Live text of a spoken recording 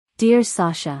Dear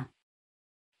Sasha,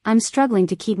 I'm struggling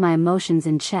to keep my emotions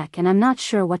in check and I'm not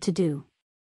sure what to do.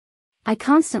 I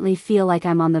constantly feel like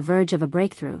I'm on the verge of a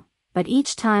breakthrough, but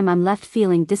each time I'm left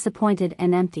feeling disappointed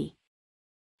and empty.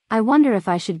 I wonder if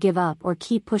I should give up or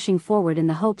keep pushing forward in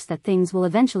the hopes that things will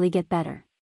eventually get better.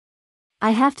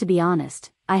 I have to be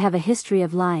honest, I have a history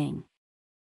of lying.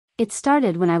 It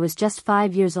started when I was just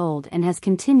 5 years old and has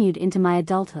continued into my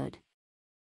adulthood.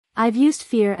 I've used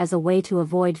fear as a way to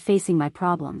avoid facing my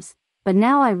problems, but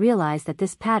now I realize that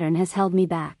this pattern has held me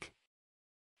back.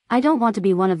 I don't want to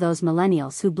be one of those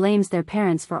millennials who blames their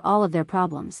parents for all of their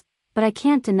problems, but I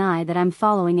can't deny that I'm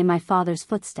following in my father's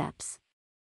footsteps.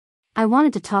 I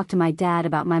wanted to talk to my dad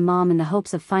about my mom in the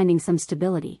hopes of finding some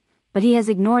stability, but he has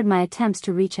ignored my attempts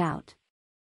to reach out.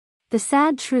 The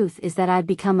sad truth is that I've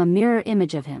become a mirror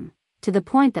image of him, to the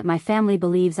point that my family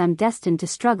believes I'm destined to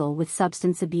struggle with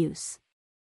substance abuse.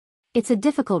 It's a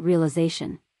difficult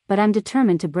realization, but I'm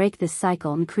determined to break this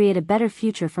cycle and create a better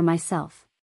future for myself.